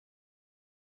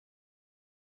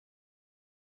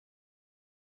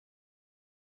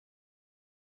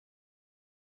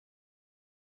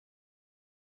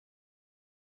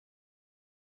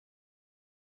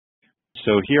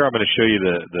So here I'm going to show you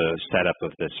the setup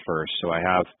of this first. So I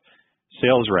have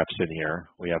sales reps in here.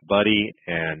 We have Buddy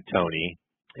and Tony,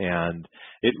 and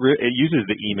it uses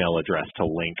the email address to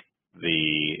link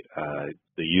the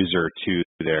user to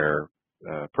their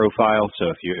profile.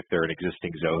 So if they're an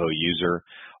existing Zoho user,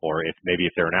 or if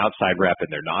they're an outside rep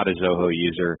and they're not a Zoho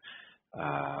user,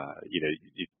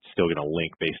 it's still going to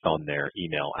link based on their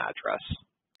email address.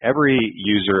 Every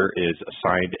user is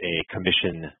assigned a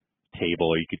commission table,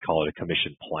 or you could call it a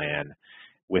commission plan,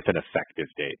 with an effective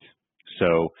date.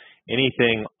 So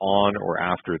anything on or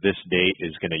after this date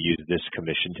is going to use this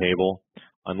commission table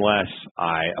unless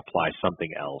I apply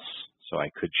something else. So I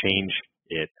could change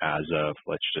it as of,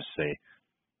 let's just say,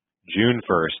 June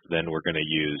 1st, then we're going to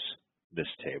use this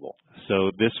table.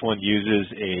 So this one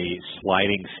uses a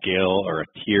sliding scale or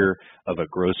a tier of a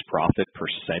gross profit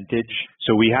percentage.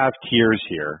 So we have tiers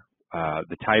here,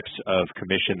 the types of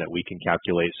commission that we can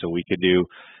calculate. So we could do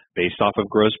based off of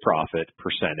gross profit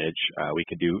percentage. We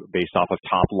can do based off of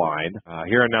top line.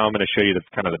 Here and now I'm going to show you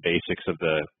kind of the basics of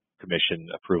the commission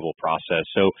approval process.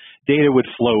 So data would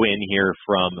flow in here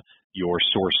from your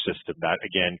source system. That,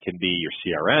 again, can be your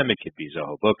CRM. It could be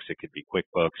Zoho Books. It could be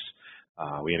QuickBooks.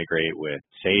 We integrate with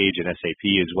Sage and SAP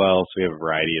as well, so we have a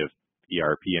variety of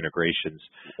ERP integrations.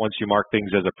 Once you mark things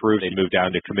as approved, they move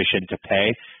down to commission to pay,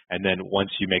 and then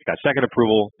once you make that second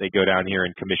approval, they go down here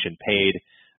and commission paid,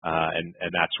 and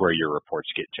that's where your reports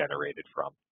get generated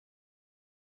from.